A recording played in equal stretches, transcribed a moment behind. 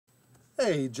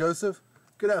Hey, Joseph.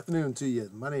 Good afternoon to you.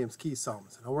 My name's Keith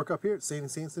Solomon. I work up here at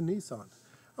Sansing Nissan.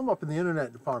 I'm up in the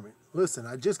internet department. Listen,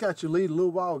 I just got your lead a little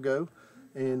while ago,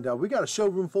 and we got a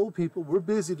showroom full of people. We're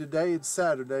busy today. It's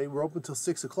Saturday. We're open till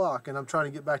 6 o'clock, and I'm trying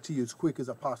to get back to you as quick as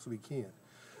I possibly can.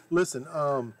 Listen,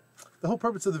 the whole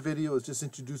purpose of the video is just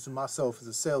introducing myself as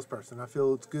a salesperson. I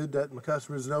feel it's good that my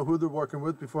customers know who they're working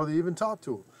with before they even talk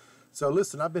to them. So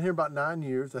listen, I've been here about 9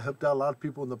 years. I helped out a lot of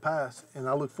people in the past, and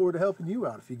I look forward to helping you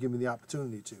out if you give me the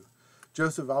opportunity to.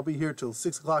 Joseph, I'll be here till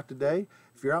 6 o'clock today.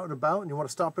 If you're out and about and you want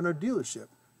to stop in our dealership,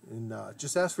 and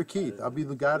just ask for Keith. I'll be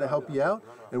the guy to help you out,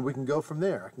 and we can go from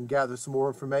there. I can gather some more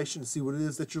information and see what it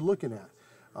is that you're looking at.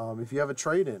 If you have a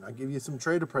trade-in, I'll give you some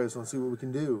trade appraisal and see what we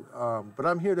can do. But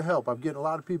I'm here to help. I'm getting a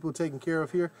lot of people taken care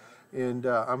of here, and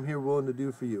I'm here willing to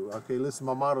do for you. Okay, listen,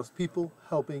 my motto is people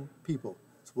helping people.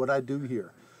 It's what I do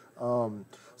here.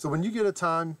 So when you get a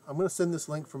time, I'm going to send this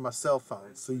link from my cell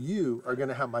phone. So you are going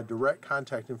to have my direct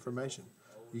contact information.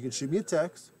 You can shoot me a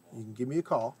text. You can give me a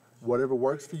call, whatever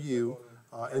works for you,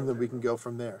 and then we can go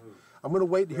from there. I'm going to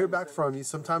wait to hear back from you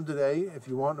sometime today. If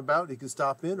you want about, you can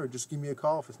stop in or just give me a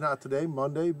call. If it's not today,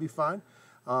 Monday would be fine.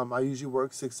 I usually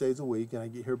work 6 days a week, and I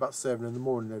get here about 7 in the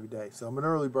morning every day. So I'm an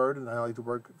early bird, and I like to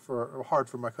work hard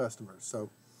for my customers.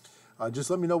 So just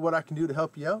let me know what I can do to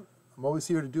help you out. I'm always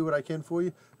here to do what I can for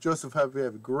you. Joseph, have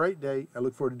a great day. I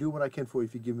look forward to doing what I can for you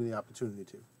if you give me the opportunity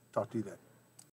to. Talk to you then.